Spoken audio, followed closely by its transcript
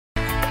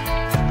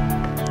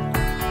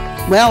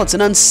Well, it's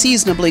an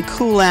unseasonably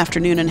cool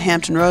afternoon in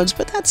Hampton Roads,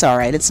 but that's all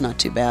right. It's not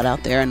too bad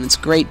out there, and it's a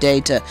great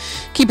day to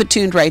keep it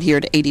tuned right here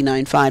to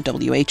 89.5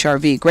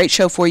 WHRV. Great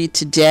show for you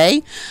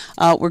today.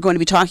 We're going to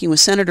be talking with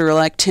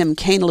Senator-elect Tim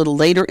Kaine a little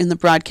later in the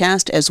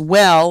broadcast, as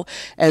well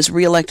as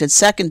re-elected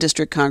 2nd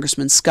District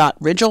Congressman Scott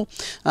Ridgell.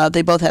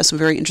 They both have some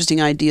very interesting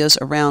ideas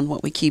around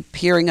what we keep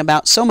hearing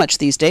about so much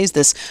these days,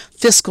 this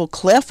fiscal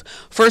cliff.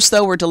 First,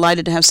 though, we're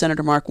delighted to have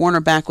Senator Mark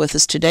Warner back with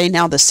us today,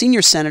 now the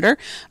senior senator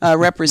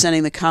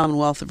representing the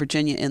Commonwealth of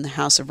Virginia in the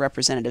House of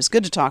Representatives.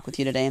 Good to talk with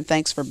you today, and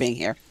thanks for being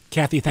here.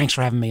 Cathy, thanks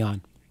for having me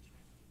on.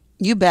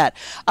 You bet.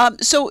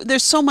 So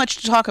there's so much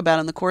to talk about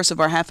in the course of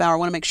our half hour. I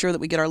want to make sure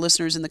that we get our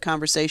listeners in the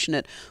conversation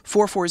at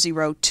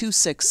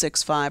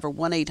 440-2665 or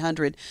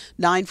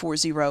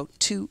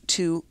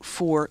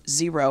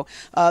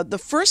 1-800-940-2240. The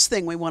first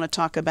thing we want to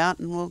talk about,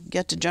 and we'll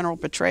get to General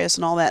Petraeus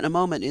and all that in a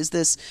moment, is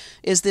this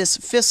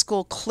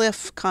fiscal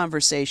cliff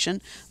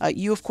conversation.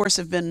 You, of course,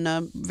 have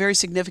been very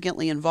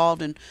significantly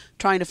involved in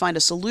trying to find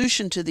a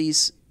solution to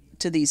these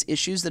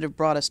issues that have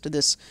brought us to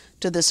this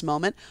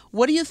moment.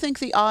 What do you think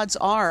the odds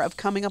are of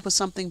coming up with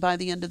something by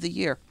the end of the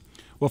year?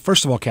 Well,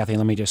 first of all, Cathy,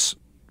 let me just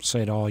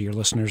say to all your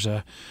listeners,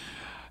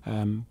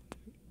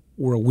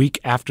 we're a week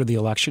after the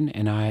election,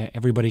 and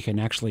everybody can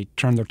actually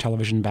turn their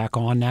television back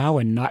on now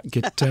and not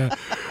get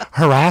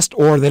harassed,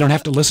 or they don't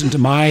have to listen to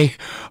my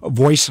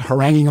voice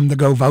haranguing them to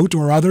go vote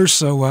or others.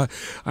 So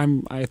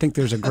I think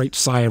there's a great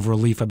sigh of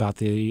relief about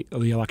the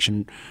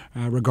election,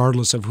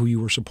 regardless of who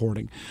you were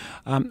supporting.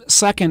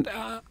 Second,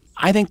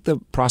 I think the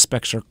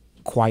prospects are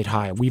quite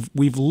high.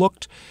 We've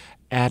looked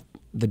at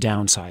the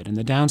downside, and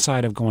the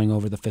downside of going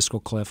over the fiscal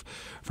cliff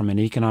from an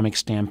economic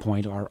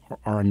standpoint are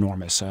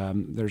enormous.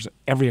 There's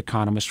every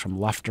economist from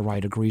left to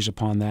right agrees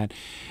upon that.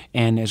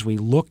 And as we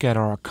look at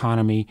our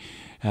economy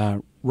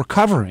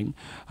recovering,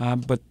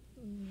 but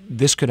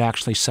this could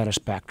actually set us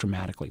back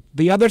dramatically.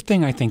 The other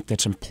thing I think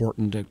that's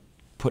important to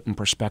put in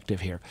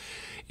perspective here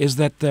is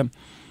that the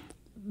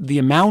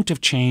amount of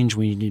change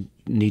we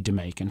need to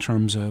make in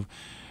terms of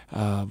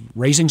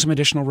raising some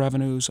additional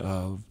revenues,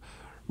 of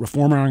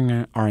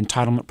reforming our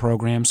entitlement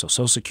programs so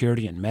Social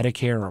Security and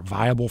Medicare are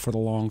viable for the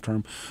long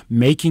term,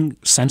 making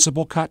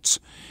sensible cuts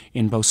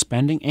in both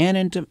spending and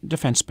in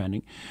defense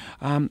spending.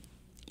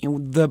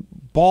 The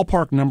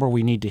ballpark number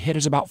we need to hit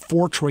is about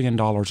 $4 trillion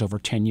over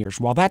 10 years.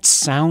 While that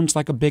sounds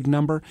like a big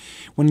number,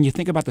 when you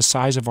think about the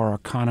size of our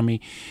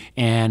economy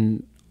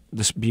and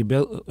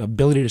the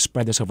ability to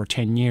spread this over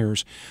 10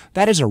 years,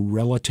 that is a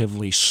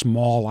relatively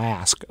small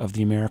ask of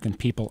the American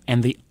people.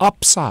 And the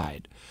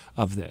upside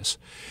of this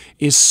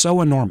is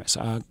so enormous.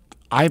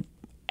 I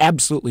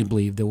absolutely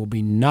believe there will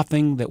be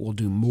nothing that will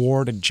do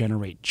more to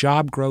generate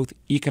job growth,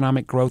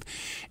 economic growth,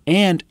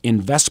 and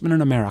investment in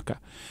America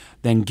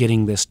than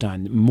getting this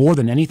done. More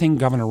than anything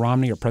Governor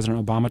Romney or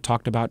President Obama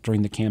talked about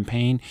during the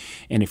campaign.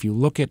 And if you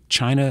look at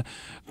China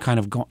kind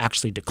of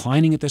actually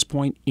declining at this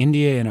point,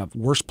 India in a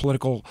worse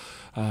political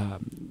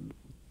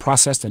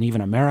process than even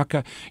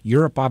America,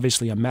 Europe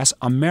obviously a mess.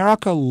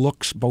 America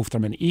looks both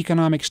from an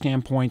economic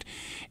standpoint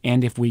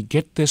and if we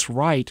get this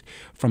right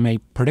from a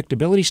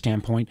predictability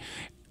standpoint,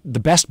 the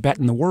best bet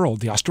in the world.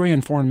 The Australian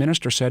foreign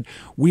minister said,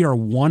 we are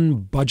one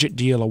budget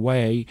deal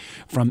away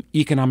from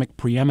economic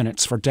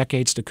preeminence for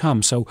decades to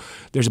come. So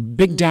there's a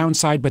big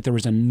downside, but there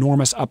is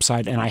enormous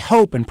upside. And I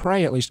hope and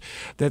pray at least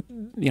that,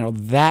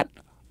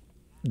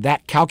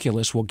 that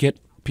calculus will get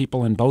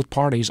people in both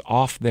parties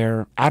out of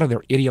their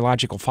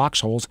ideological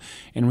foxholes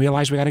and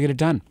realize we got to get it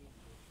done.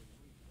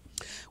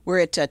 We're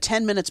at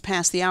 10 minutes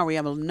past the hour. We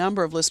have a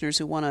number of listeners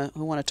who want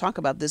to talk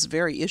about this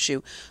very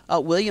issue.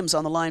 William's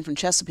on the line from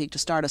Chesapeake to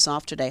start us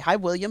off today. Hi,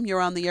 William. You're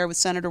on the air with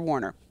Senator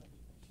Warner.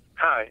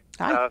 Hi.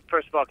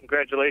 First of all,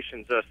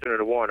 congratulations,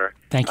 Senator Warner.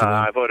 Thank you.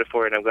 I voted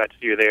for you, and I'm glad to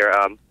see you there.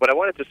 What I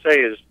wanted to say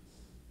is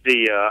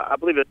I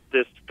believe that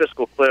this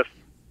fiscal cliff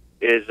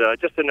is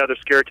just another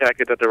scare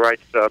tactic that the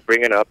right's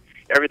bringing up.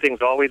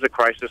 Everything's always a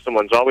crisis.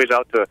 Someone's always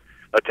out to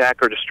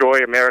attack or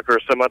destroy America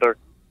or some other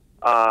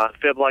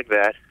fib like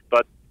that.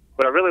 But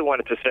what I really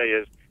wanted to say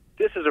is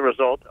this is a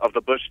result of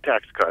the Bush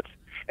tax cuts.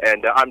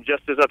 And I'm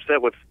just as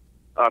upset with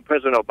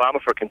President Obama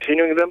for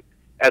continuing them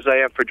as I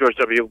am for George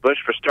W. Bush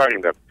for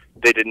starting them.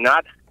 They did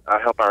not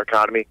help our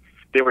economy.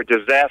 They were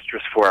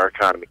disastrous for our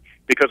economy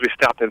because we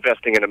stopped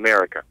investing in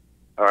America.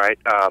 All right?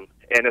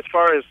 And as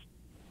far as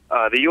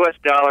the U.S.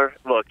 dollar,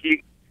 look,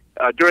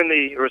 during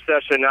the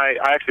recession, I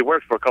actually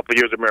worked for a couple of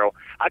years at Merrill.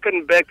 I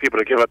couldn't beg people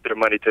to give up their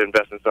money to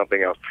invest in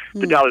something else.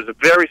 The dollar is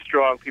very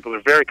strong. People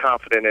are very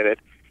confident in it.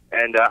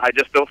 And I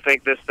just don't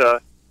think this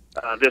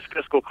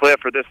fiscal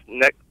cliff or this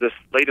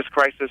latest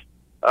crisis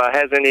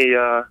has any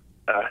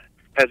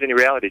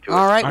reality to it.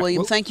 All right,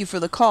 William, thank you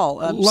for the call.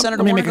 Senator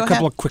Let me Warner, make a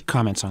couple of quick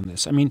comments on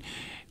this. I mean,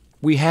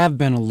 we have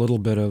been a little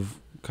bit of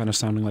kind of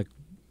sounding like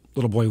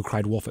little boy who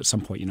cried wolf at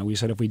some point. We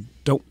said if we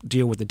don't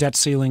deal with the debt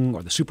ceiling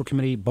or the super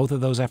committee, both of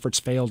those efforts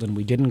failed and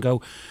we didn't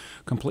go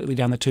completely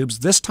down the tubes.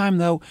 This time,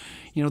 though,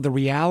 the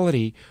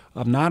reality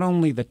of not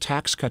only the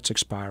tax cuts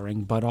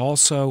expiring, but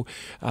also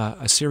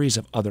a series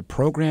of other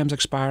programs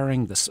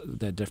expiring,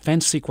 the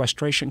defense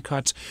sequestration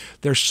cuts,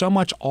 there's so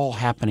much all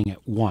happening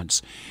at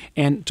once.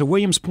 And to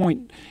William's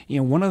point,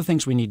 one of the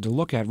things we need to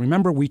look at,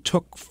 remember we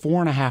took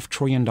 $4.5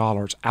 trillion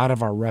out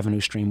of our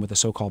revenue stream with the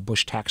so-called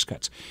Bush tax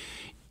cuts.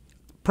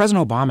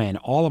 President Obama and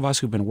all of us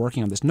who've been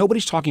working on this,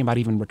 nobody's talking about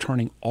even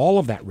returning all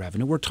of that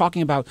revenue. We're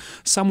talking about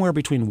somewhere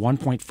between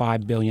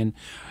 $1.5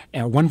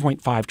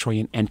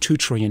 trillion and $2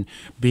 trillion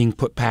being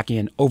put back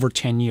in over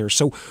 10 years.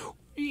 So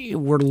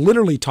we're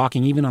literally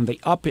talking even on the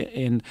up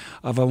end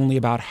of only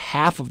about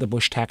half of the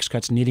Bush tax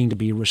cuts needing to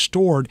be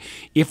restored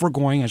if we're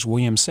going, as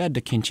William said,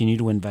 to continue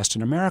to invest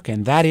in America.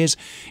 And that is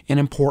an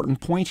important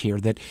point here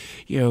that,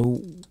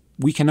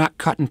 we cannot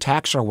cut and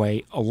tax our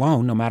way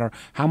alone, no matter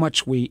how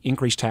much we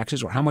increase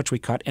taxes or how much we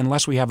cut,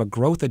 unless we have a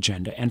growth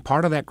agenda. And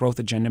part of that growth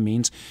agenda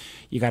means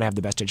you got to have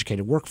the best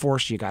educated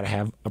workforce, you got to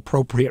have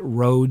appropriate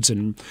roads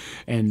and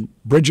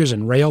bridges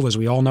and rail, as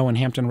we all know in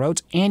Hampton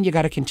Roads, and you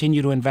got to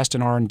continue to invest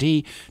in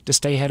R&D to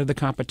stay ahead of the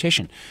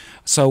competition.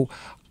 So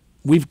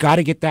we've got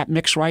to get that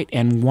mix right,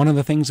 and one of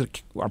the things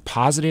that are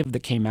positive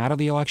that came out of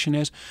the election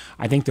is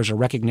I think there's a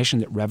recognition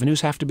that revenues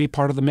have to be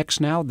part of the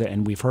mix now,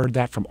 and we've heard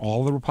that from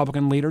all the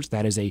Republican leaders.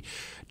 That is a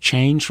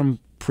change from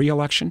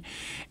pre-election.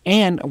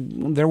 And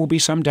there will be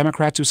some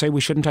Democrats who say we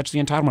shouldn't touch the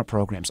entitlement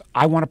programs.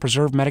 I want to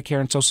preserve Medicare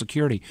and Social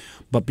Security,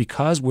 but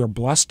because we're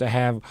blessed to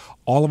have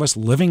all of us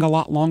living a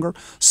lot longer,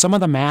 some of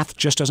the math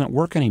just doesn't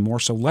work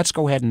anymore. So let's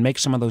go ahead and make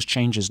some of those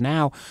changes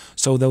now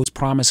so those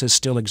promises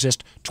still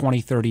exist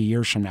 20, 30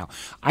 years from now.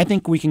 I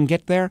think we can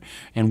get there,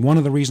 and one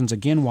of the reasons,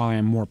 again, why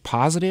I'm more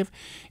positive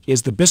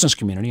is the business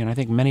community, and I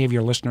think many of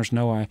your listeners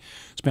know I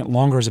spent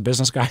longer as a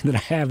business guy than I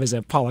have as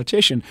a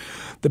politician.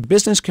 The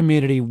business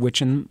community,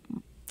 which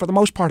for the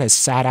most part has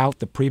sat out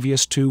the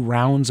previous two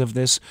rounds of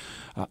this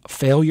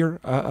failure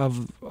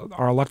of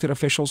our elected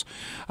officials,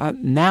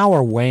 now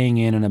are weighing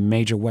in a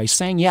major way,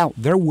 saying, yeah,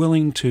 they're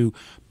willing to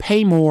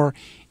pay more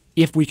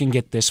if we can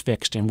get this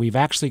fixed. And we've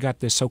actually got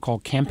this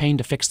so-called campaign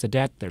to fix the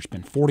debt. There's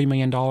been $40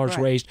 million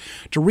raised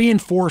to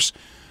reinforce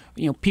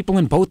people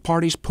in both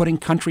parties putting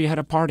country ahead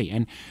of party.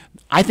 And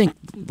I think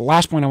the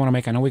last point I want to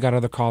make, I know we got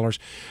other callers,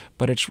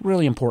 but it's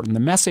really important. The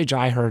message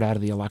I heard out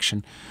of the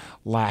election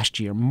last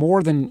year,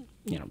 more than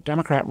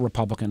Democrat,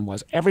 Republican,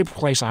 was every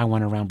place I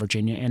went around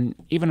Virginia and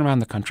even around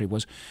the country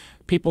was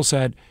people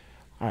said,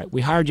 all right,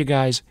 we hired you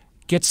guys,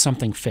 get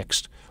something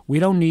fixed. We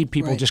don't need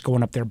people just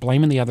going up there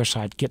blaming the other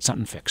side, get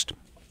something fixed.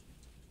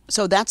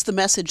 So that's the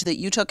message that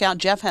you took out.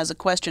 Jeff has a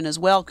question as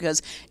well,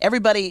 because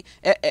everybody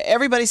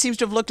seems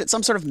to have looked at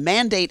some sort of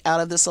mandate out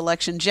of this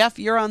election. Jeff,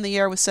 you're on the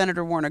air with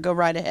Senator Warner. Go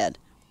right ahead.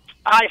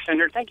 Hi,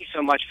 Senator. Thank you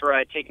so much for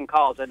taking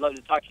calls. I'd love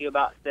to talk to you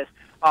about this.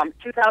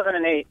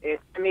 2008,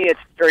 to me, it's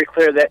very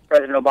clear that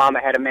President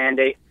Obama had a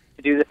mandate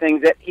to do the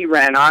things that he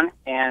ran on,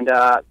 and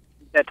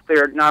that's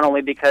clear not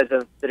only because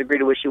of the degree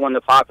to which he won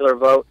the popular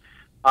vote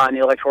in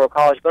the Electoral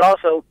College, but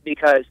also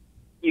because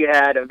you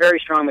had a very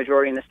strong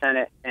majority in the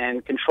Senate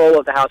and control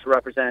of the House of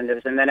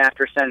Representatives, and then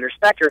after Senator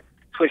Specter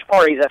switched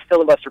parties, a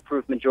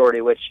filibuster-proof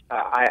majority, which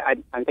I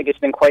think it's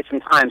been quite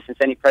some time since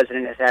any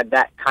president has had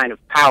that kind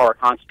of power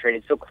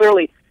concentrated. So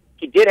clearly,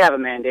 he did have a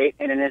mandate,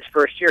 and in his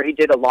first year, he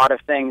did a lot of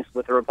things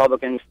with the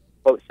Republicans,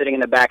 quote, sitting in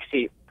the back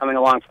seat, coming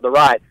along for the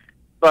ride.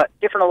 But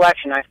different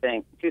election, I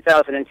think.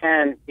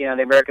 2010, the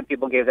American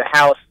people gave the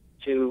House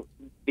to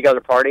the other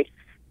party,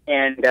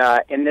 and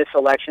in this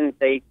election,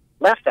 they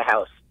left the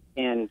House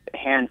in the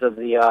hands of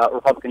the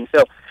Republicans.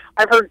 So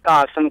I've heard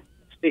some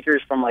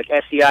speakers from like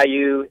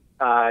SEIU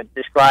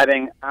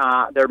describing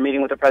their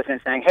meeting with the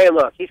president, saying, hey,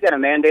 look, he's got a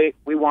mandate.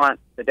 We want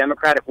the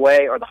Democratic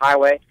way or the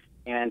highway.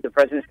 And the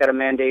president's got a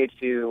mandate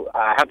to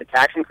have the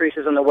tax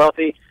increases on the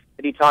wealthy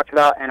that he talked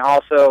about, and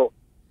also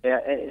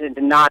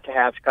not to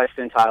have cuts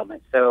to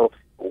entitlement. So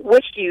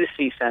which do you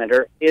see,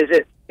 Senator? Is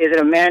it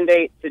a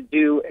mandate to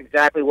do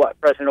exactly what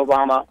President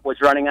Obama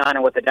was running on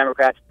and what the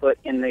Democrats put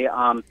in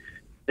the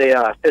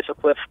fiscal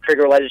cliff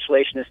trigger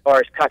legislation as far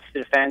as cuts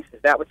to defense?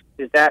 Do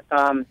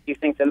you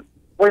think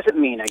what does it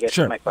mean, I guess,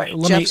 sure. is my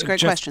question. Jeff's great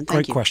question.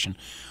 Thank you. Great question.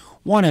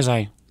 One is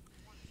I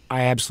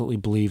absolutely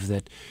believe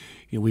that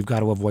we've got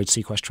to avoid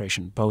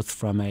sequestration, both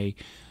from a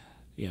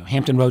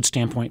Hampton Roads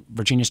standpoint,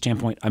 Virginia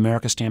standpoint,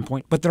 America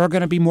standpoint, but there are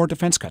going to be more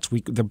defense cuts.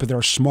 But there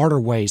are smarter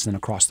ways than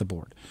across the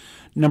board.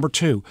 Number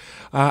two,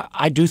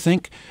 I do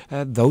think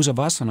those of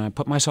us, and I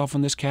put myself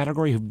in this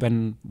category, who've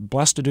been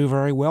blessed to do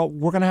very well,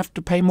 we're going to have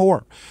to pay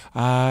more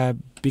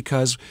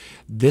because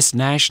this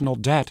national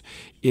debt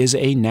is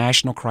a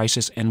national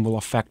crisis and will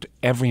affect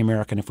every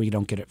American if we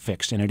don't get it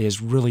fixed. And it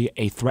is really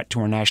a threat to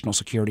our national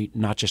security,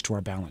 not just to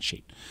our balance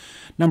sheet.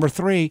 Number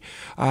three,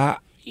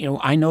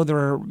 I know there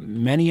are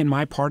many in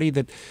my party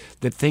that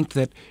think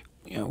that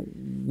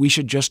we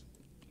should just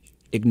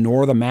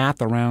ignore the math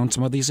around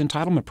some of these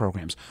entitlement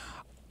programs.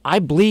 I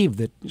believe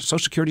that Social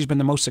Security has been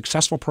the most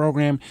successful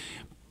program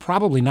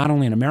probably not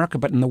only in America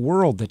but in the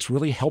world that's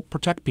really helped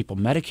protect people.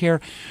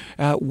 Medicare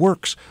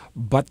works,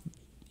 but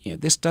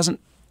this doesn't.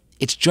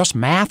 It's just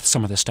math,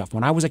 some of this stuff.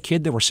 When I was a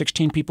kid, there were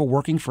 16 people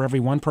working for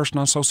every one person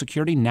on Social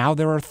Security. Now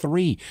there are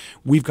 3.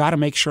 We've got to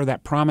make sure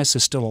that promise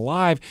is still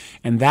alive,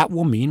 and that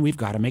will mean we've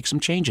got to make some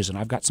changes, and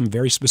I've got some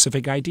very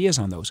specific ideas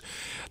on those.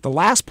 The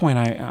last point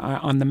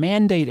on the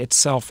mandate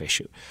itself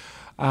issue,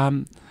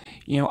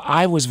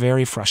 I was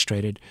very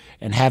frustrated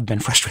and have been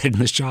frustrated in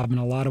this job in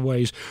a lot of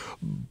ways,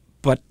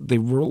 but the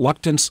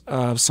reluctance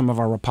of some of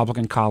our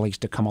Republican colleagues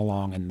to come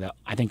along and the,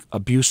 I think,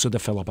 abuse of the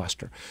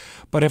filibuster.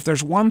 But if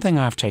there's one thing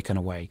I've taken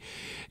away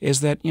is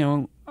that,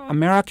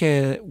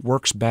 America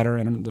works better,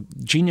 and the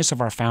genius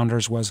of our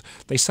founders was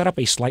they set up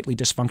a slightly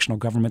dysfunctional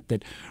government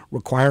that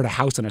required a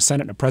House and a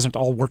Senate and a President to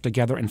all work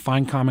together and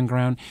find common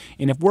ground.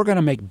 And if we're going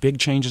to make big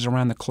changes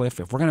around the cliff,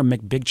 if we're going to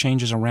make big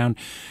changes around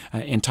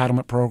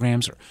entitlement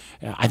programs, or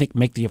I think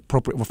make the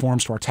appropriate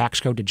reforms to our tax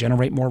code to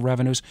generate more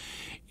revenues,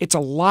 it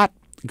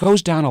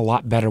goes down a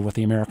lot better with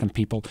the American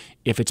people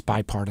if it's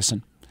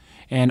bipartisan.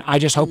 And I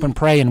just hope and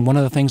pray, and one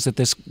of the things that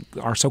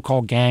our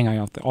so-called gang,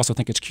 I also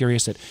think it's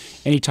curious that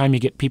anytime you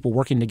get people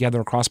working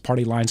together across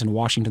party lines in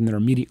Washington, they're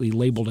immediately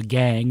labeled a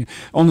gang.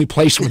 Only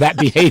place where that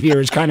behavior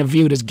is kind of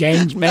viewed as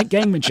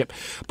gangmanship.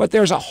 But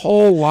there's a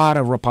whole lot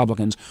of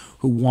Republicans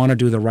who want to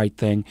do the right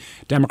thing,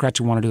 Democrats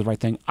who want to do the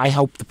right thing. I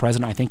hope the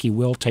president, I think he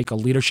will take a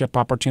leadership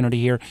opportunity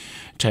here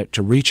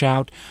to reach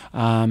out,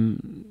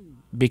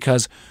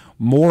 because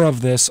more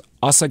of this,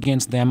 us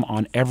against them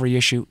on every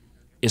issue,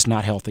 is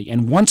not healthy.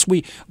 And one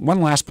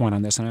last point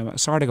on this, and I'm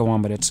sorry to go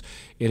on, but it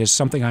is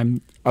something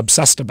I'm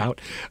obsessed about.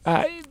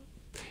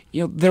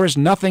 There is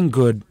nothing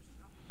good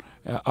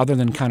other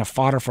than kind of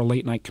fodder for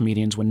late night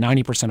comedians when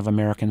 90% of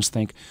Americans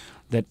think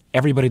that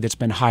everybody that's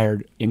been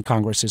hired in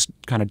Congress is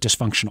kind of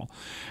dysfunctional.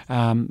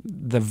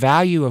 The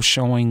value of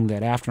showing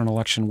that after an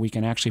election we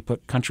can actually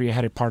put country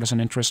ahead of partisan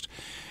interest,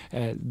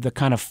 the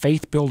kind of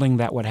faith building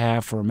that would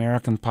have for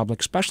American public,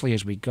 especially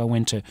as we go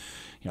into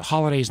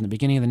holidays and the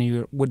beginning of the new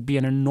year, would be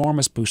an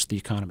enormous boost to the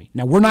economy.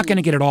 Now, we're not going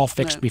to get it all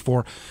fixed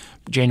before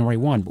January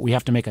 1, but we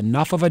have to make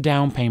enough of a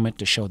down payment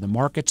to show the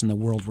markets and the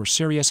world we're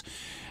serious.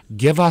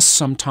 Give us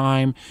some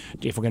time,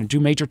 if we're going to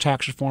do major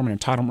tax reform and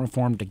entitlement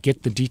reform, to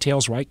get the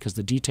details right, because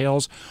the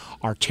details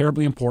are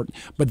terribly important,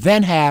 but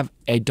then have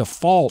a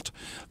default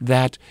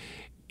that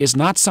is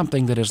not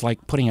something that is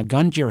like putting a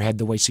gun to your head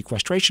the way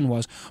sequestration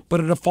was, but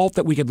a default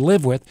that we could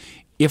live with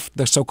if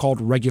the so-called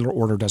regular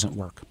order doesn't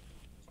work.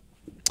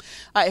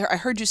 I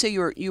heard you say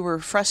you were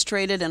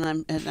frustrated,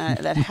 and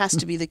that has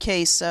to be the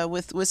case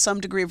with some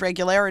degree of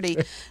regularity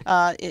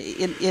on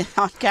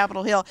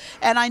Capitol Hill.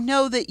 And I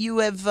know that you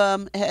have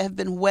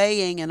been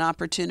weighing an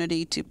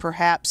opportunity to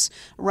perhaps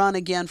run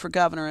again for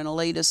governor. And the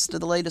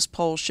latest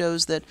poll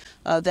shows that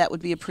that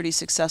would be a pretty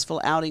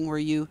successful outing were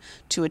you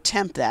to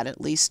attempt that,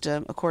 at least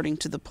according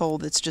to the poll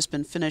that's just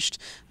been finished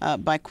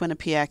by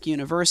Quinnipiac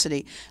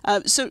University.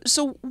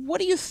 So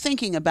what are you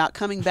thinking about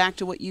coming back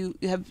to what you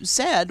have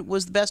said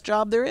was the best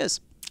job there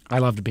is? I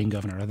loved being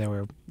governor. There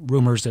were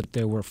rumors that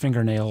there were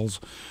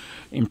fingernails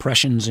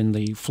impressions in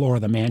the floor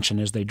of the mansion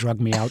as they drugged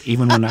me out,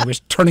 even when I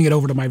was turning it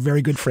over to my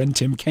very good friend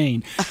Tim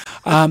Kaine.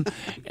 A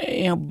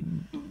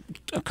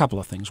couple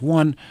of things.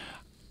 One,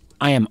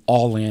 I am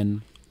all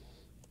in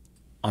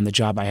on the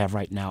job I have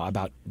right now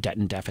about debt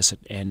and deficit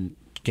and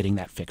getting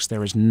that fixed.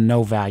 There is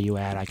no value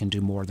add. I can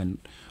do more than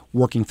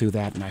working through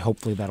that, and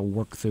hopefully that'll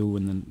work through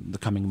in the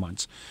coming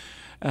months.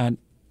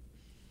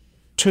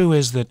 Two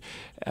is that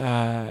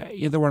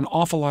there were an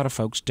awful lot of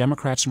folks,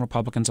 Democrats and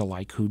Republicans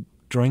alike, who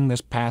during this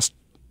past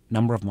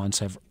number of months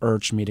have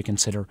urged me to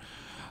consider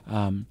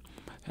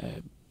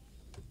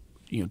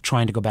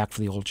trying to go back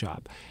for the old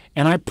job.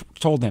 And I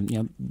told them,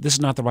 this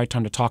is not the right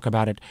time to talk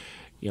about it.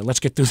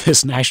 Let's get through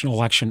this national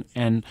election.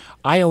 And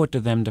I owe it to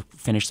them to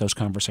finish those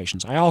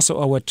conversations. I also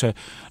owe it to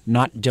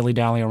not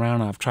dilly-dally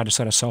around. I've tried to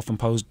set a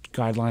self-imposed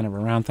guideline of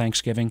around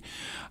Thanksgiving.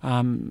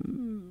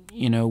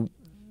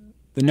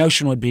 The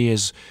notion would be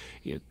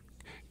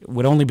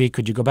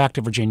could you go back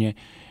to Virginia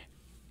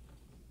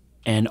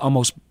and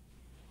almost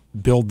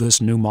build this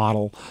new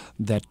model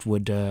that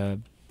would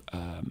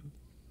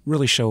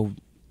really show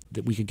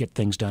that we could get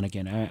things done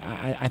again.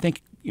 I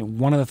think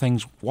one of the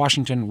things,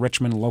 Washington,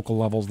 Richmond, local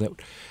levels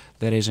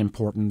that is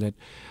important, that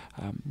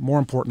more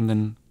important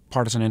than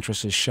partisan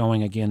interest, is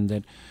showing again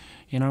that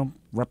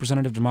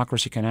representative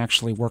democracy can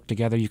actually work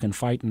together. You can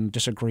fight and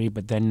disagree,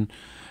 but then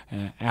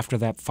after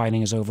that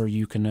fighting is over,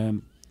 you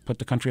can put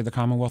the country of the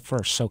Commonwealth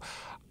first. So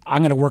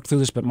I'm going to work through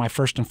this, but my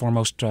first and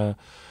foremost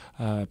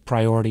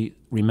priority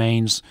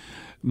remains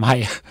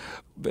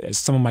as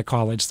some of my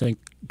colleagues think,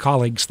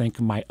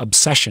 my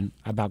obsession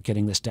about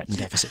getting this debt and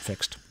deficit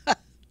fixed.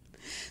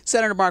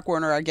 Senator Mark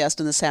Warner, our guest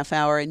in this half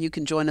hour, and you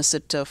can join us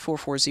at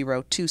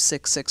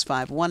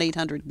 440-2665,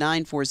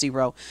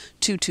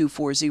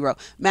 1-800-940-2240.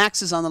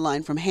 Max is on the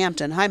line from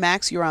Hampton. Hi,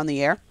 Max. You're on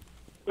the air.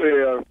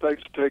 Hey,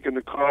 thanks for taking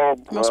the call.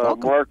 Most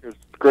welcome. Mark, it's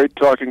great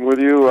talking with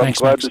you.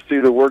 Thanks, I'm glad Max. to see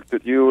the work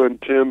that you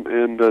and Tim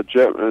and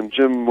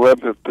Jim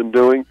Webb have been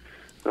doing.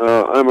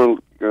 I'm a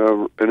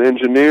an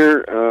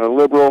engineer,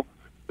 liberal,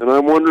 and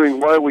I'm wondering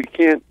why we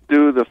can't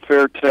do the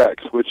fair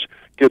tax, which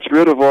gets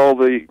rid of all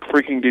the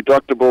freaking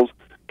deductibles,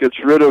 gets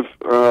rid of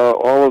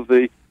all of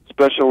the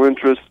special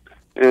interests,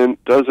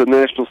 and does a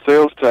national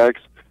sales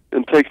tax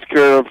and takes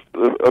care of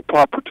the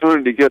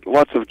opportunity to get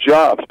lots of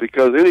jobs,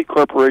 because any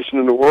corporation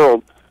in the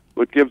world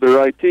would give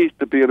their ITs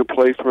to be in a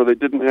place where they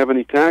didn't have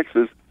any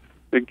taxes.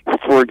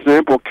 For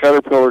example,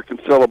 Caterpillar can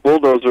sell a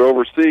bulldozer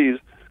overseas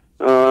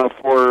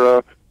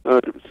for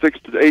 6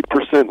 to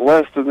 8%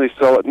 less than they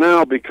sell it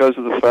now because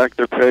of the fact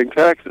they're paying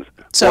taxes.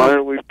 So, why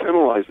aren't we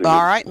penalizing them?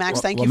 All right,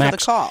 Max, thank you for the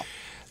call.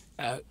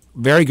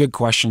 Very good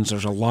questions.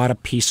 There's a lot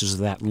of pieces of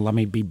that, and let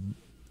me be.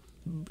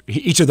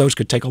 Each of those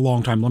could take a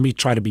long time. Let me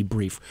try to be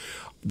brief.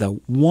 The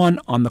one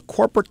on the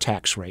corporate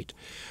tax rate,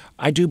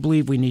 I do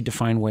believe we need to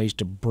find ways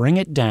to bring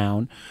it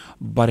down,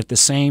 but at the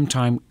same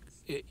time,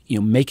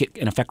 make it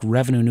in effect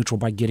revenue neutral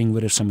by getting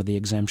rid of some of the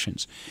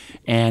exemptions.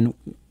 And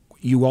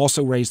you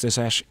also raised this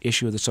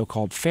issue of the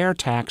so-called fair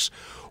tax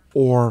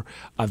or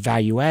a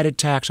value-added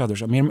tax.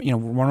 Others. I mean,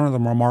 one of the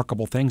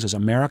remarkable things is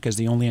America is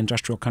the only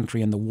industrial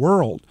country in the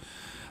world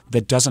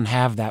that doesn't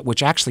have that,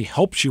 which actually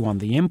helps you on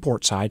the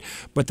import side.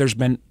 But there's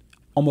been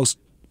almost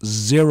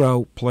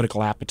zero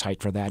political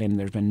appetite for that, and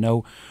there's been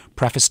no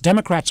preface,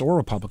 Democrats or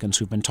Republicans,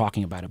 who've been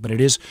talking about it. But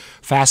it is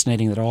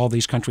fascinating that all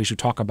these countries who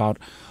talk about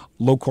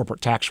low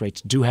corporate tax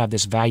rates do have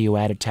this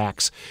value-added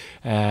tax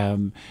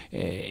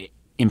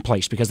in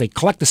place, because they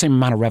collect the same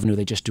amount of revenue,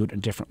 they just do it in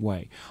a different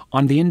way.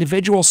 On the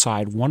individual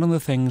side, one of the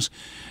things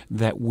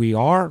that we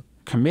are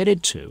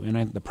committed to,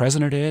 and the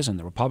president is, and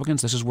the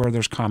Republicans, this is where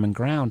there's common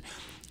ground,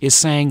 is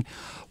saying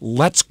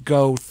let's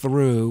go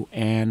through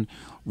and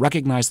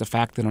recognize the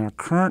fact that in our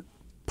current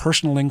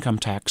personal income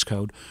tax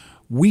code,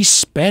 we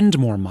spend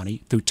more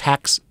money through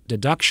tax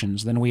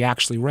deductions than we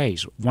actually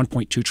raise,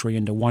 1.2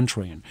 trillion to 1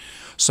 trillion.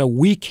 So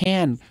we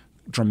can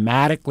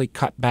dramatically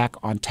cut back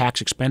on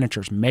tax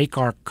expenditures, make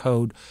our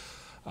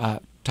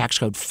tax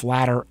code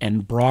flatter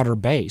and broader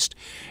based,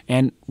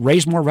 and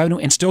raise more revenue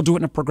and still do it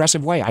in a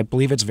progressive way. I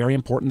believe it's very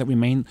important that we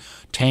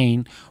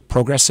maintain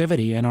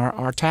progressivity in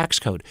our tax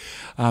code.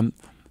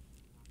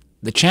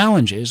 The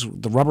challenge is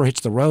the rubber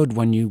hits the road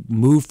when you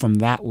move from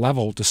that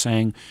level to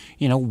saying,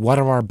 what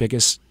are our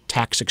biggest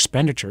tax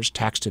expenditures,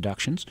 tax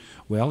deductions?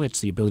 Well, it's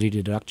the ability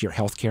to deduct your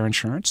health care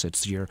insurance.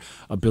 It's your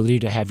ability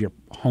to have your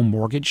home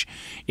mortgage.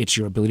 It's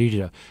your ability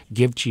to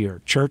give to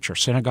your church or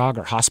synagogue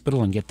or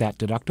hospital and get that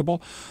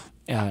deductible.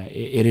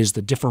 It is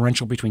the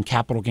differential between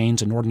capital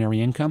gains and ordinary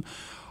income.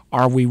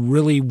 Are we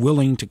really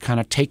willing to kind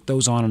of take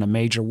those on in a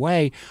major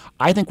way?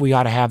 I think we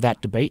ought to have that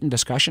debate and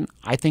discussion.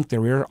 I think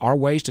there are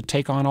ways to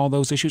take on all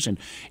those issues and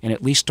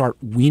at least start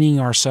weaning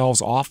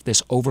ourselves off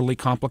this overly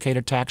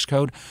complicated tax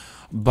code.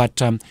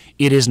 But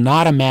it is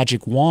not a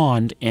magic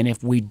wand, and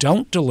if we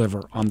don't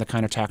deliver on the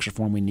kind of tax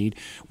reform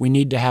we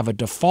need to have a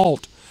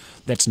default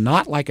that's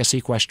not like a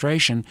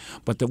sequestration,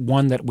 but the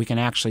one that we can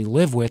actually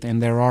live with.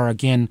 And there are,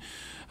 again,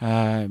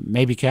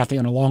 maybe, Cathy,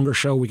 on a longer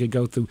show we could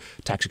go through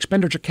tax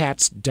expenditure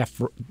caps,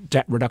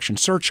 debt reduction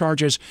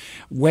surcharges,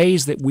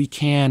 ways that we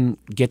can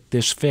get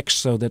this fixed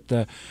so that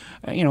the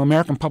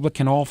American public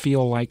can all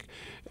feel like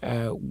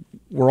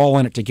we're all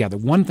in it together.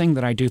 One thing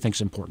that I do think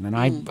is important, and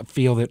I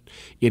feel that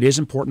it is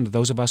important that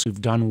those of us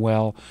who've done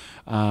well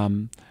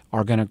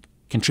are going to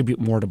contribute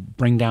more to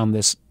bring down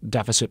this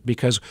deficit,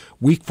 because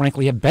we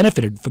frankly have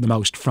benefited for the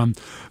most from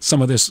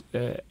some of this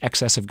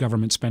excessive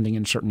government spending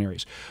in certain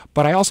areas.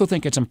 But I also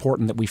think it's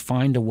important that we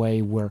find a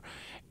way where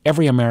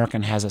every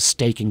American has a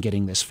stake in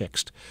getting this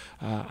fixed.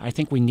 I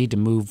think we need to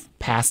move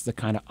past the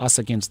kind of us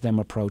against them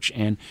approach,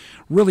 and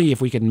really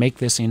if we could make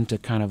this into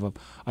kind of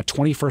a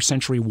 21st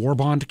century war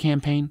bond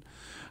campaign,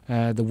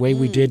 the way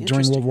we did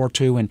during World War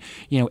II, and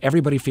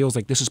everybody feels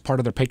like this is part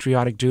of their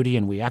patriotic duty,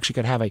 and we actually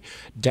could have a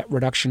debt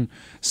reduction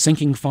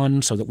sinking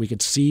fund so that we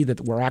could see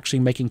that we're actually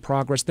making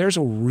progress. There's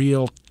a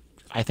real,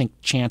 I think,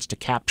 chance to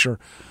capture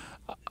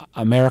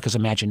America's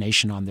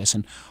imagination on this,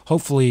 and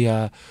hopefully,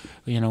 I'm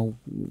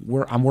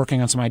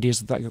working on some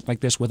ideas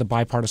like this with a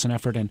bipartisan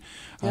effort, and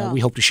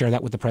we hope to share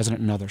that with the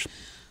president and others.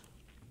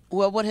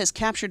 Well, what has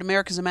captured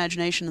America's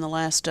imagination in the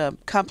last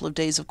couple of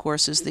days, of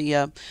course, is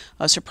the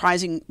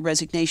surprising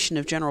resignation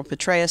of General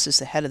Petraeus as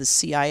the head of the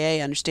CIA.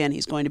 I understand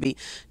he's going to be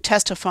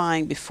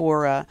testifying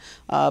before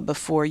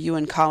you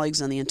and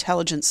colleagues on the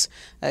Intelligence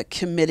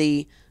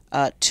Committee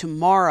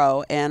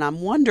tomorrow, and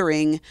I'm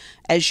wondering,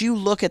 as you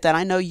look at that,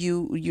 I know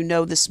you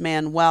know this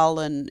man well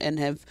and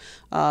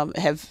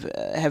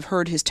have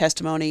heard his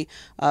testimony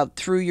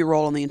through your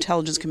role on the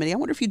Intelligence Committee. I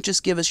wonder if you'd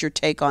just give us your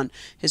take on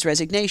his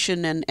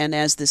resignation and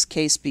as this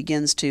case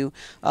begins to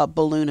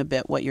balloon a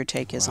bit, what your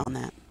take is on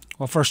that.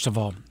 Well, first of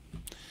all,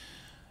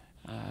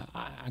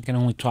 I can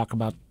only talk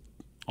about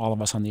all of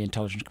us on the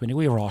Intelligence Committee.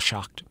 We were all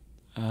shocked,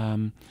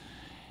 and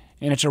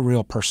it's a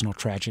real personal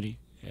tragedy.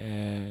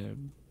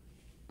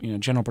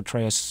 General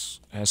Petraeus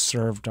has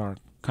served our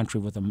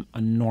country with an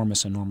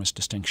enormous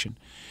distinction.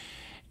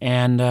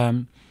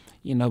 And,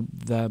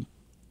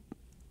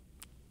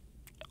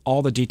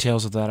 all the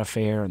details of that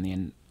affair and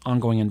the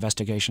ongoing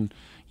investigation,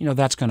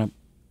 that's going to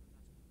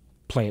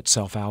play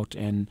itself out.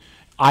 And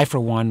I, for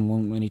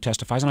one, when he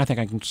testifies, and I think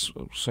I can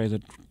say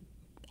that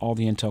all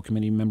the Intel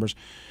Committee members,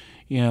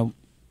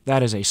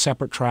 that is a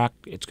separate track.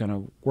 It's going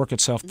to work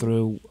itself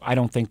through. I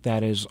don't think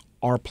that is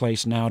our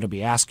place now to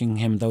be asking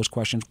him those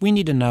questions. We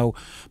need to know,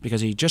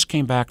 because he just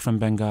came back from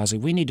Benghazi,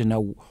 we need to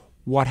know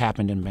what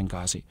happened in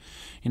Benghazi.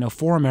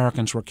 4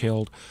 Americans were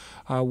killed.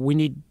 We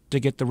need to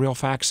get the real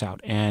facts out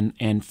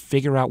and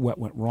figure out what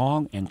went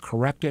wrong and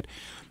correct it.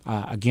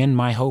 Again,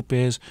 my hope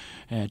is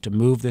to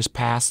move this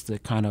past the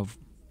kind of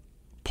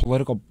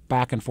political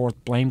back and forth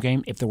blame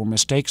game. If there were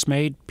mistakes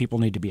made, people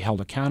need to be held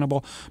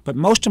accountable. But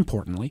most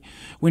importantly,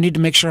 we need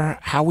to make sure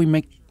how we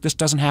make this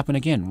doesn't happen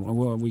again.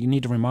 We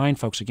need to remind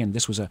folks again,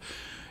 this was a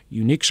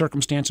unique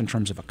circumstance in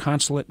terms of a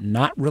consulate,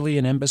 not really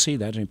an embassy.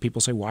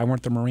 People say, why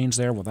weren't the Marines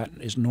there? Well, that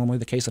is normally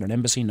the case at an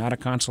embassy, not a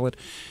consulate.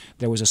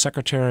 There was a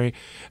secretary,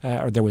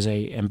 or there was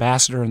a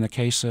ambassador in the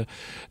case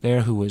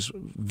there who was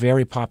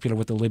very popular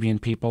with the Libyan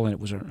people, and it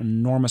was an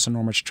enormous,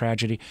 enormous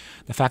tragedy.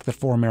 The fact that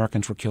 4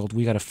 Americans were killed,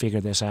 we got to figure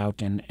this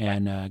out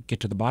and get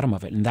to the bottom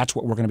of it. And that's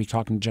what we're going to be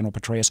talking to General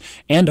Petraeus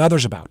and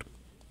others about.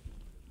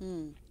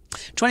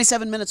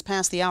 27 minutes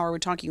past the hour. We're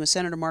talking with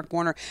Senator Mark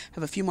Warner.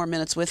 Have a few more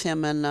minutes with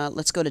him, and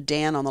let's go to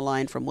Dan on the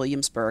line from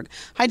Williamsburg.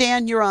 Hi,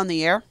 Dan. You're on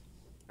the air.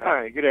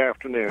 Hi. Good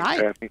afternoon, Hi.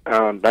 Kathy.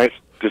 Nice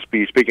to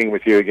be speaking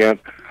with you again.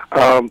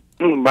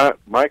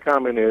 My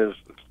comment is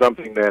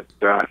something that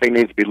I think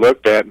needs to be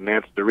looked at, and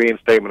that's the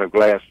reinstatement of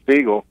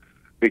Glass-Steagall,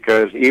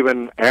 because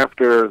even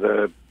after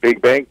the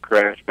big bank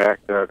crash back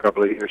a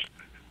couple of years,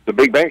 the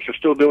big banks are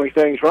still doing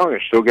things wrong.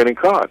 They're still getting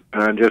caught.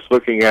 And just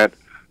looking at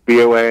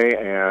BOA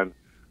and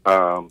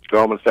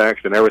Goldman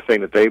Sachs and everything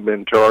that they've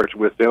been charged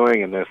with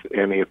doing and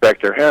the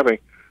effect they're having,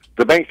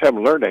 the banks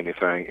haven't learned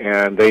anything,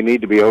 and they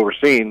need to be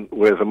overseen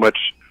with a much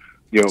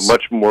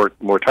more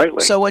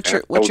tightly. So what's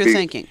your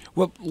thinking?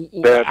 Well,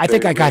 I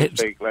think I got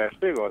it.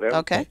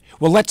 Okay.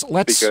 Well, let's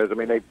because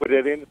they put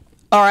it in.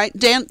 All right,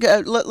 Dan.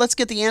 Let's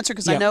get the answer,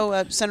 because I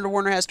know Senator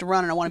Warner has to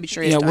run, and I want to be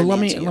sure he has time to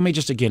answer you. Let me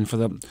just again, for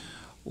the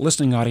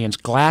listening audience,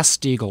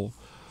 Glass-Steagall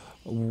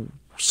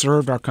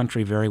served our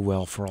country very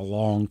well for a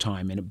long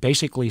time, and it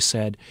basically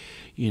said,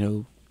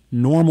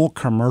 normal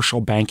commercial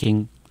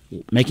banking,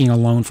 making a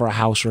loan for a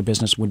house or a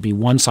business, would be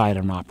one side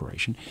of an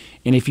operation,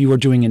 and if you were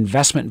doing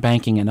investment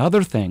banking and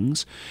other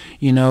things,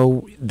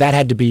 that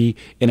had to be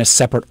in a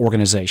separate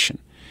organization.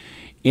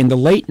 In the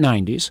late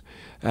 90s,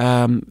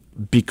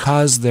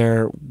 because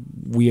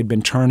we had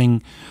been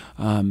turning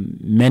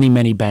many,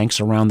 many banks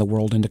around the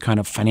world into kind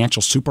of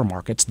financial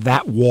supermarkets,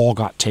 that wall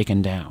got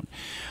taken down.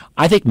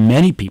 I think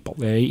many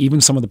people,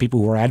 even some of the people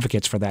who were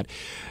advocates for that,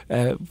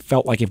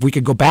 felt like if we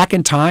could go back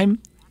in time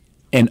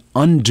and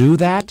undo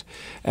that,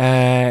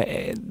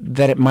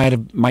 that it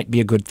might be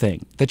a good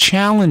thing. The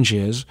challenge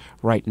is,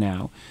 right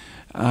now,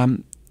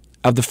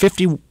 of the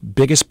 50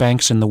 biggest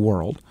banks in the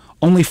world,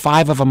 only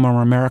 5 of them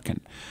are American.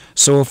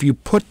 So if you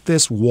put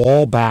this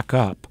wall back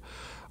up,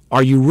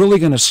 are you really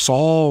going to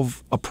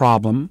solve a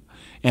problem?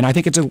 And I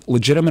think it's a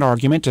legitimate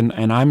argument, and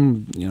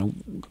I'm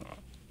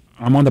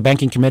on the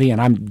banking committee, and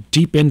I'm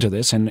deep into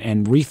this and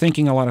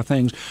rethinking a lot of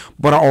things.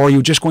 But are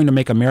you just going to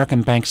make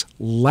American banks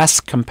less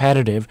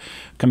competitive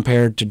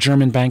compared to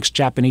German banks,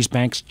 Japanese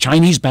banks,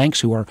 Chinese banks,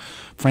 who are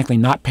frankly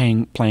not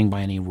playing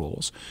by any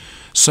rules?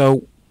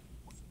 So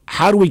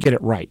how do we get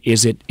it right?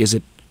 Is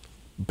it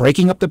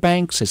breaking up the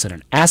banks? Is it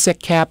an asset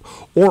cap?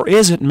 Or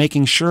is it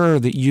making sure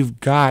that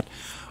you've got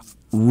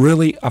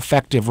really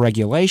effective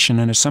regulation?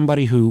 And as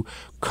somebody who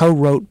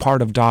co-wrote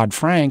part of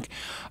Dodd-Frank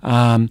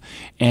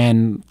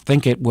and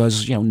think it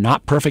was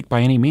not perfect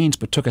by any means,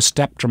 but took a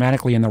step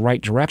dramatically in the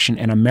right direction,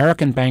 and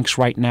American banks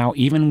right now,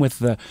 even with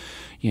the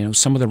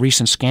some of the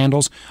recent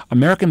scandals,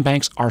 American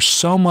banks are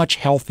so much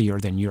healthier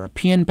than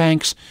European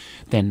banks,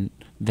 than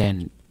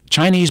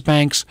Chinese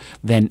banks,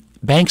 than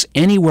banks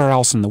anywhere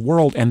else in the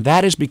world, and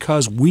that is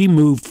because we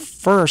moved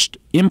first,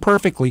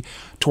 imperfectly,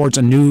 towards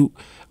a new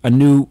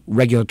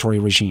regulatory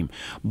regime.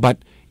 But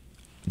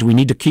do we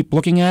need to keep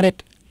looking at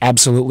it?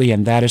 Absolutely,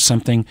 and that is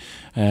something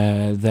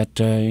that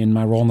in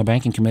my role in the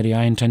banking committee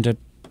I intend to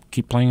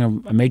keep playing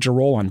a major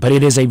role on. But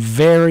it is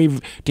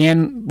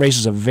Dan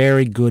raises a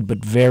very good but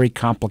very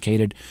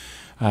complicated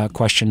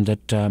question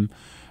that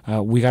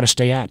we got to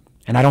stay at.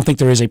 And I don't think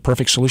there is a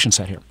perfect solution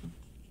set here.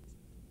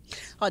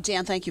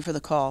 Dan, thank you for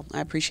the call. I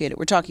appreciate it.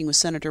 We're talking with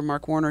Senator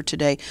Mark Warner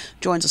today.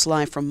 Joins us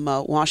live from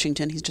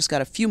Washington. He's just got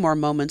a few more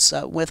moments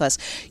with us.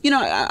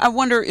 I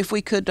wonder if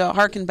we could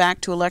hearken back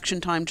to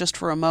election time just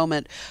for a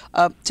moment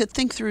to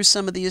think through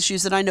some of the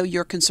issues that I know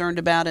you're concerned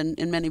about, and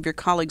many of your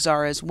colleagues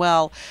are as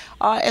well.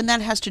 And that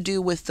has to do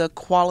with the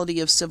quality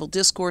of civil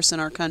discourse in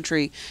our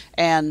country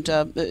and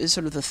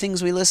sort of the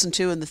things we listen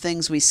to and the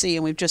things we see.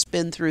 And we've just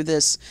been through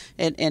this,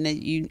 and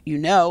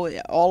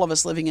all of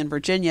us living in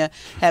Virginia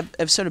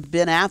have sort of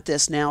been at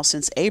this now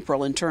since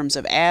April in terms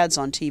of ads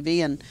on TV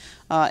and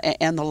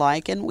the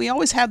like. And we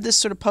always have this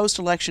sort of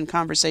post-election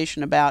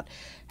conversation about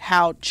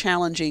how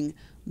challenging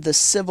the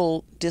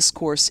civil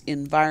discourse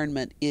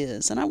environment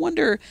is. And I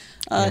wonder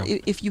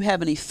if you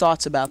have any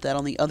thoughts about that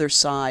on the other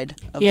side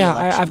of the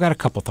election. I've got a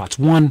couple thoughts.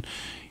 One,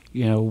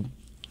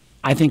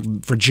 I think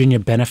Virginia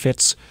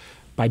benefits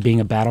by being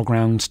a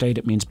battleground state.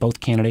 It means both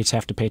candidates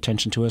have to pay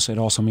attention to us. It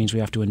also means we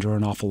have to endure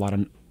an awful lot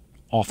of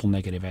awful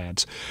negative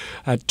ads.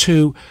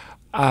 Two,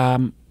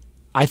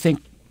 I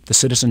think the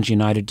Citizens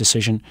United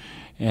decision,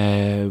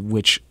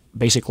 which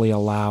basically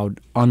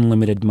allowed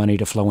unlimited money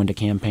to flow into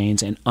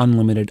campaigns and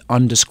unlimited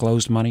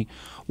undisclosed money,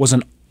 was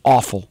an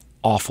awful,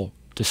 awful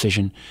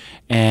decision,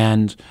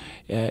 and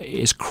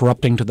is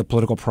corrupting to the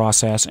political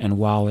process. And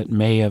while it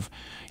may have,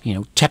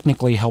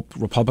 technically helped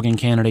Republican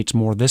candidates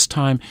more this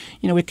time,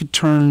 it could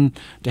turn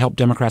to help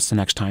Democrats the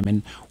next time.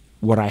 And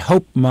what I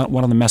hope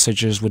one of the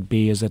messages would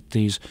be is that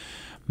these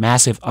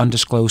massive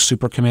undisclosed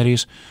super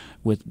committees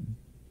with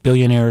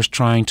billionaires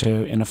trying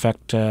to, in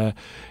effect,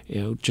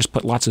 just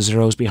put lots of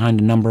zeros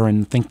behind a number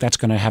and think that's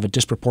going to have a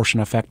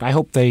disproportionate effect. I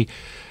hope they,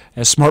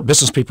 as smart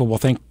business people, will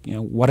think,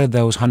 what did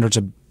those hundreds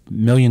of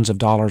millions of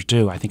dollars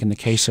do? I think in the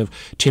case of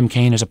Tim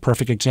Kaine is a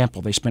perfect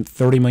example. They spent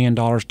 $30 million,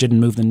 didn't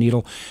move the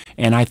needle,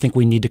 and I think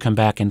we need to come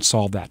back and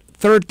solve that.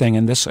 Third thing,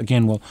 and this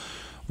again will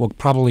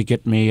probably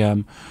get me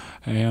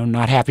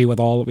not happy with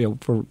all.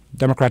 For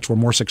Democrats, we're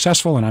more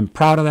successful, and I'm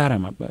proud of that.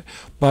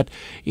 But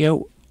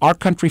our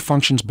country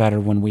functions better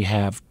when we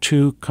have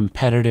two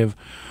competitive,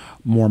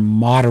 more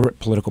moderate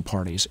political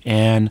parties,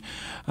 and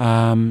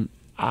I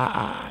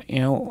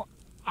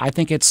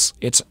think it's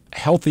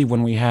healthy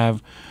when we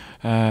have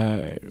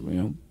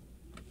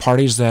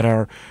parties that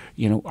are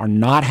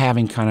not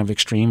having kind of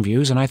extreme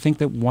views. And I think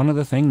that one of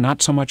the things,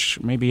 not so much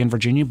maybe in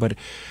Virginia, but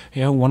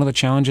one of the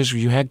challenges,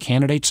 you had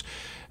candidates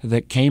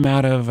that came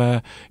out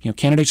of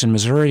candidates in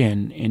Missouri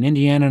and in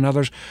Indiana and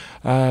others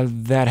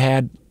that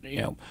had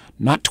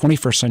not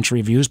 21st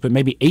century views, but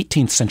maybe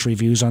 18th century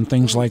views on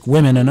things like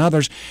women and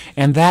others,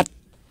 and that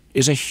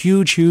is a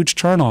huge, huge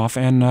turnoff.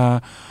 And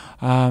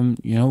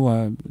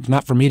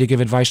not for me to give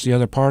advice to the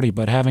other party,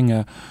 but having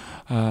a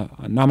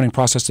nominating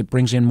process that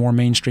brings in more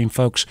mainstream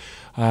folks,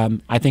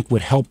 I think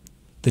would help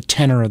the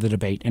tenor of the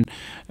debate. And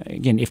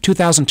again, if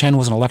 2010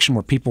 was an election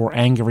where people were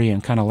angry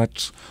and kind of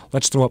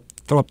let's throw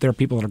up there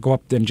people that go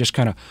up there and just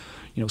kind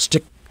of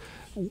stick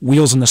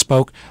wheels in the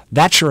spoke,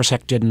 that sure as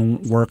heck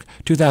didn't work.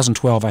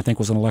 2012, I think,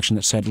 was an election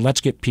that said, let's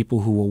get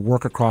people who will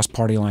work across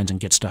party lines and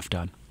get stuff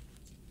done.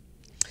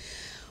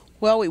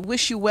 Well, we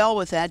wish you well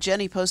with that.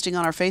 Jenny posting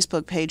on our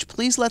Facebook page,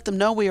 please let them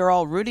know we are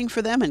all rooting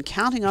for them and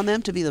counting on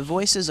them to be the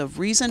voices of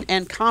reason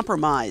and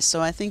compromise.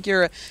 So I think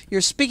you're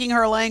speaking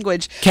her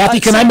language. Kathy,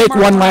 can I make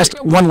one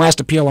last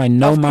appeal? I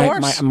know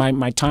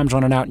my time's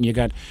running out, and you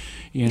got,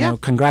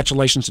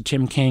 congratulations to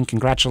Tim Kaine,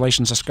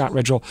 congratulations to Scott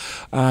Ridgell.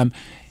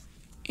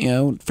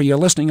 For your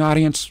listening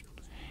audience,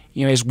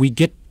 as we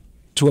get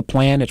to a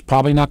plan, it's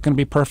probably not going to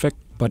be perfect,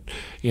 but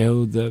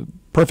the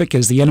perfect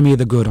is the enemy of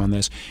the good on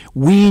this.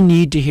 We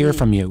need to hear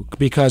from you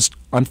because,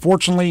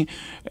 unfortunately,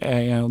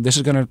 this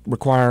is going to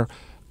require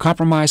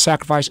compromise,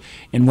 sacrifice,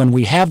 and when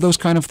we have those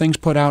kind of things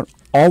put out,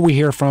 all we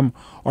hear from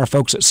are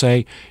folks that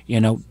say,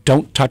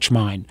 don't touch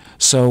mine.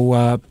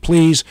 So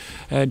please,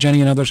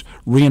 Jenny and others,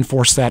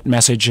 reinforce that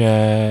message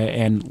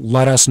and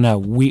let us know.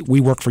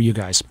 We work for you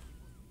guys.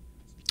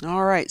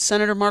 All right,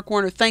 Senator Mark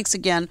Warner, thanks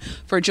again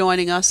for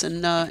joining us,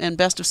 and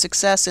best of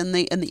success in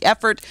the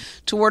effort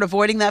toward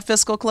avoiding that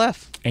fiscal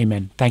cliff.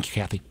 Amen. Thank you,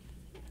 Kathy.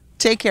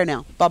 Take care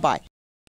now. Bye-bye.